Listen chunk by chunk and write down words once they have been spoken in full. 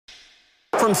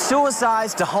From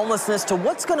suicides to homelessness to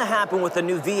what's going to happen with the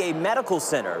new VA medical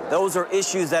center. Those are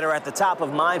issues that are at the top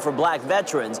of mind for black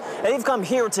veterans. And they've come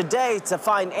here today to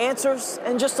find answers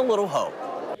and just a little hope.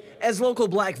 As local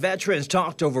black veterans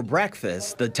talked over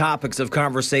breakfast, the topics of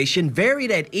conversation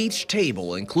varied at each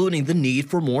table, including the need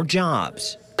for more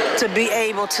jobs. To be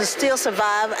able to still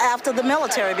survive after the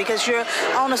military, because you're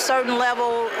on a certain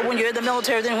level when you're in the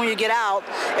military, then when you get out,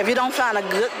 if you don't find a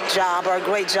good job or a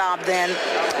great job, then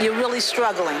you're really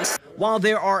struggling. While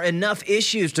there are enough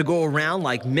issues to go around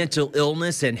like mental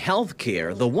illness and health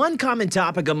care, the one common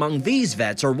topic among these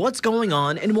vets are what's going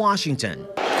on in Washington.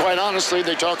 Quite honestly,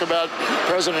 they talk about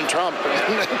President Trump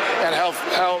and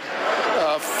how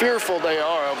fearful they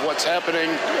are of what's happening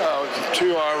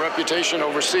to our reputation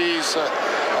overseas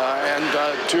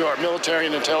and to our military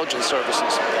and intelligence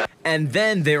services. And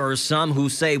then there are some who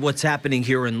say what's happening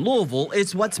here in Louisville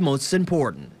is what's most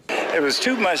important. There was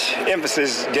too much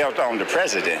emphasis dealt on the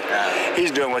president. He's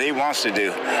doing what he wants to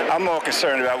do. I'm more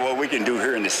concerned about what we can do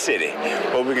here in the city,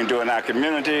 what we can do in our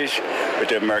communities with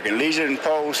the American Legion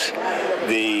Post,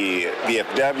 the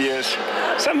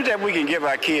VFWs, something that we can give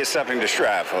our kids something to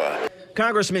strive for.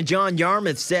 Congressman John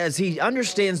Yarmuth says he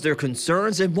understands their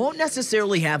concerns and won't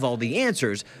necessarily have all the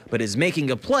answers, but is making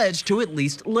a pledge to at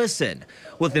least listen.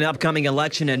 With an upcoming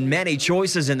election and many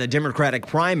choices in the Democratic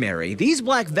primary, these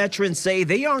black veterans say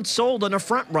they aren't sold on a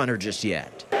front-runner just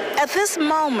yet. At this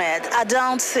moment, I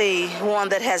don't see one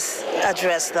that has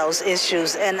addressed those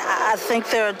issues, and I think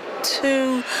they're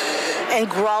too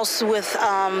engrossed with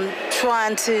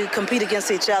trying to compete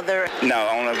against each other. No,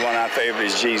 only one I favor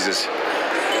is Jesus.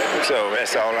 So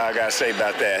that's all I got to say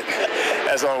about that.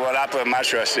 That's all what I put my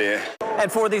trust in.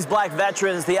 And for these black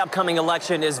veterans, the upcoming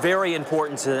election is very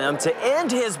important to them. To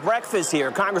end his breakfast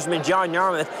here, Congressman John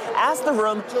Yarmuth asked the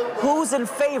room who's in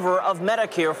favor of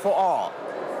Medicare for all.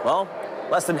 Well,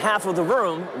 less than half of the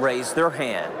room raised their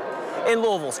hand. In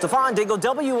Louisville, Stefan Dingle,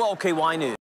 WOKY News.